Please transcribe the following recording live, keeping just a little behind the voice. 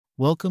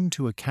Welcome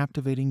to a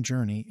captivating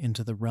journey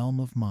into the realm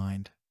of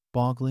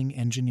mind-boggling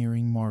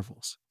engineering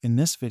marvels. In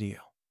this video,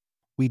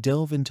 we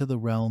delve into the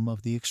realm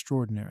of the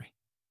extraordinary,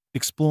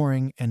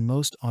 exploring and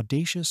most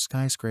audacious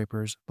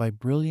skyscrapers by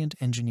brilliant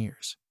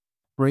engineers.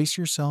 Brace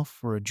yourself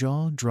for a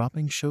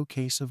jaw-dropping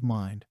showcase of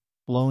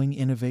mind-blowing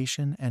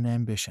innovation and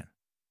ambition.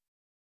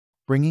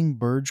 Bringing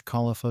Burj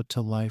Khalifa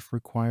to life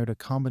required a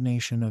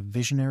combination of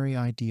visionary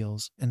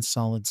ideals and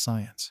solid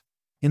science.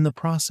 In the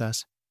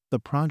process, the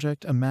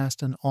project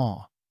amassed an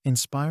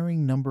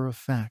awe-inspiring number of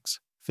facts,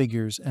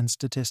 figures, and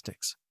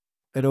statistics.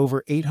 At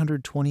over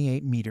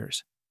 828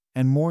 meters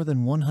and more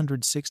than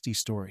 160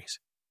 stories,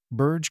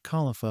 Burj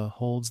Khalifa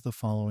holds the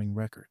following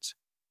records: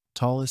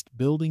 tallest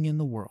building in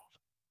the world,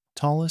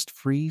 tallest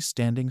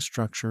free-standing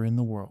structure in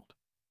the world,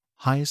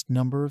 highest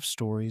number of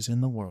stories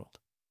in the world,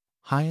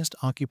 highest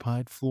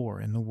occupied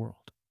floor in the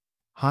world,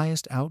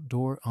 highest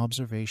outdoor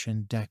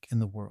observation deck in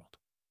the world,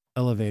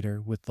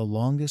 elevator with the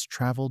longest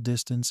travel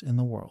distance in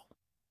the world,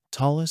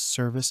 tallest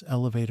service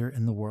elevator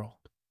in the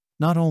world.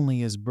 Not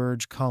only is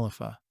Burj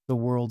Khalifa the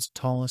world's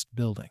tallest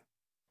building,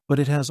 but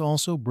it has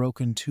also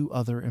broken two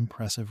other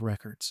impressive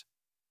records: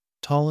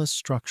 tallest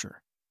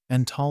structure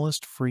and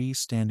tallest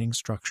free-standing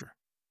structure.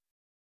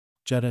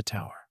 Jeddah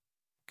Tower.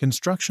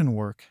 Construction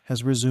work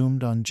has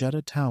resumed on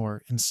Jeddah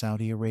Tower in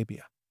Saudi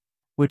Arabia,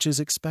 which is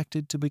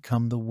expected to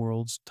become the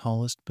world's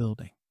tallest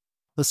building.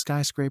 The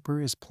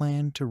skyscraper is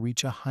planned to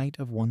reach a height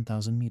of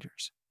 1,000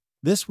 meters.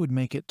 This would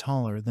make it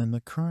taller than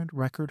the current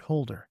record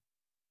holder,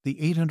 the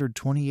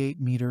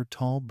 828-meter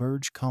tall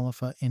Burj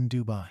Khalifa in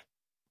Dubai.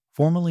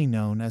 Formerly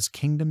known as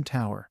Kingdom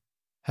Tower,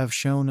 have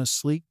shown a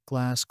sleek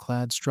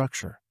glass-clad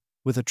structure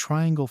with a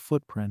triangle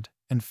footprint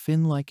and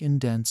fin-like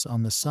indents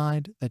on the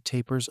side that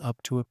tapers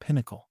up to a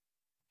pinnacle.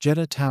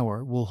 Jeddah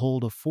Tower will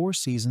hold a Four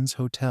Seasons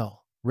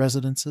hotel,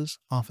 residences,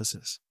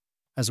 offices,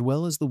 as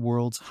well as the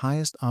world's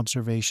highest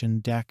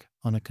observation deck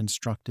on a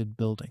constructed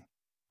building.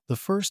 The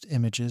first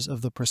images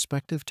of the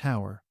prospective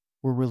tower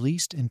were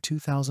released in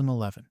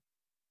 2011,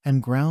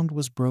 and ground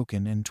was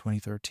broken in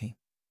 2013.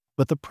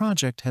 But the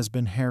project has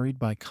been harried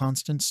by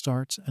constant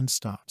starts and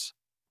stops.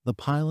 The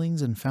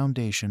pilings and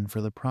foundation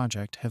for the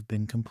project have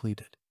been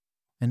completed,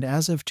 and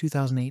as of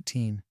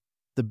 2018,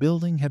 the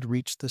building had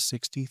reached the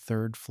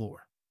 63rd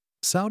floor.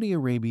 Saudi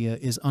Arabia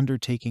is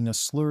undertaking a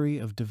slurry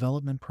of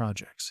development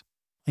projects,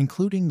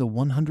 including the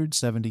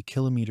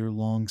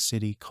 170-kilometer-long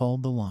city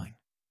called the Line.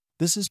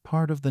 This is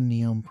part of the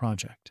NEOM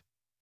project.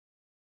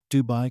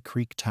 Dubai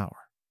Creek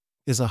Tower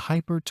is a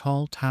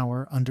hyper-tall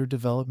tower under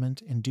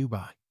development in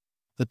Dubai.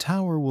 The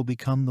tower will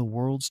become the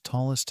world's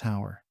tallest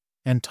tower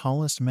and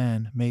tallest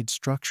man-made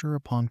structure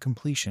upon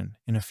completion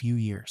in a few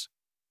years.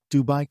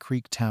 Dubai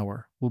Creek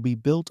Tower will be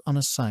built on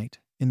a site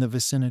in the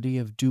vicinity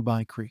of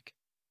Dubai Creek,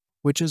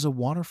 which is a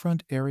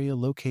waterfront area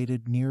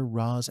located near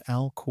Ras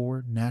Al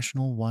Khor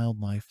National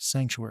Wildlife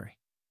Sanctuary.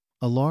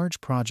 A large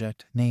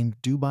project named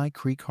Dubai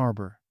Creek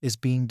Harbor is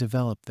being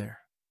developed there.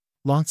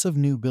 Lots of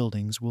new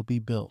buildings will be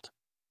built.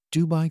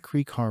 Dubai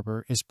Creek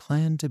Harbor is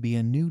planned to be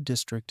a new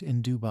district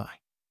in Dubai.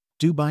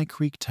 Dubai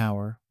Creek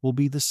Tower will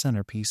be the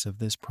centerpiece of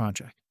this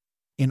project.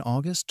 In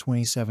August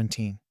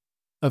 2017,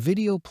 a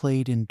video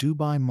played in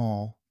Dubai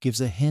Mall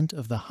gives a hint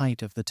of the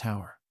height of the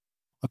tower.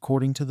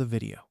 According to the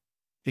video,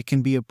 it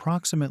can be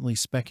approximately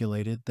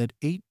speculated that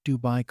 8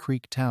 Dubai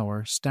Creek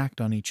Tower stacked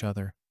on each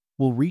other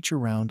will reach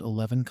around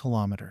 11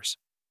 kilometers.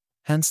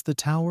 Hence, the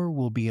tower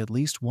will be at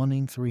least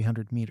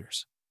 1,300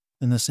 meters.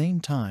 In the same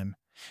time,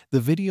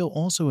 the video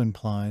also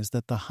implies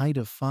that the height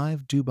of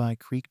 5 Dubai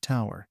Creek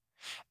Tower,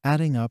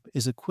 adding up,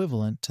 is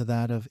equivalent to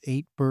that of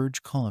 8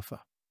 Burj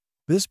Khalifa.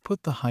 This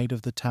put the height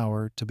of the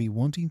tower to be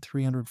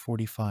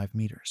 1,345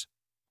 meters.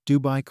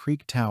 Dubai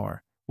Creek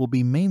Tower will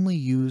be mainly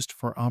used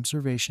for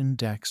observation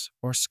decks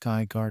or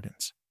sky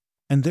gardens,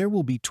 and there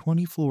will be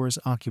 20 floors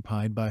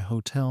occupied by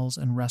hotels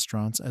and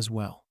restaurants as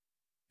well,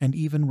 and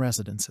even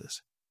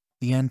residences.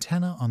 The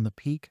antenna on the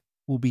peak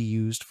will be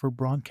used for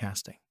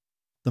broadcasting.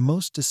 The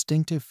most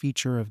distinctive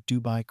feature of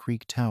Dubai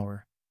Creek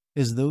Tower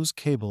is those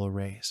cable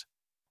arrays,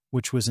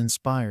 which was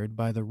inspired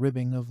by the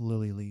ribbing of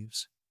lily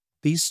leaves.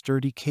 These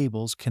sturdy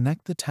cables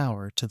connect the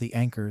tower to the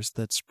anchors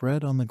that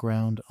spread on the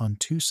ground on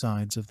two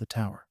sides of the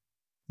tower,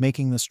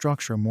 making the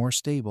structure more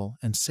stable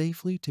and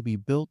safely to be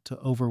built to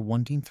over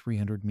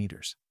 1,300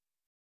 meters.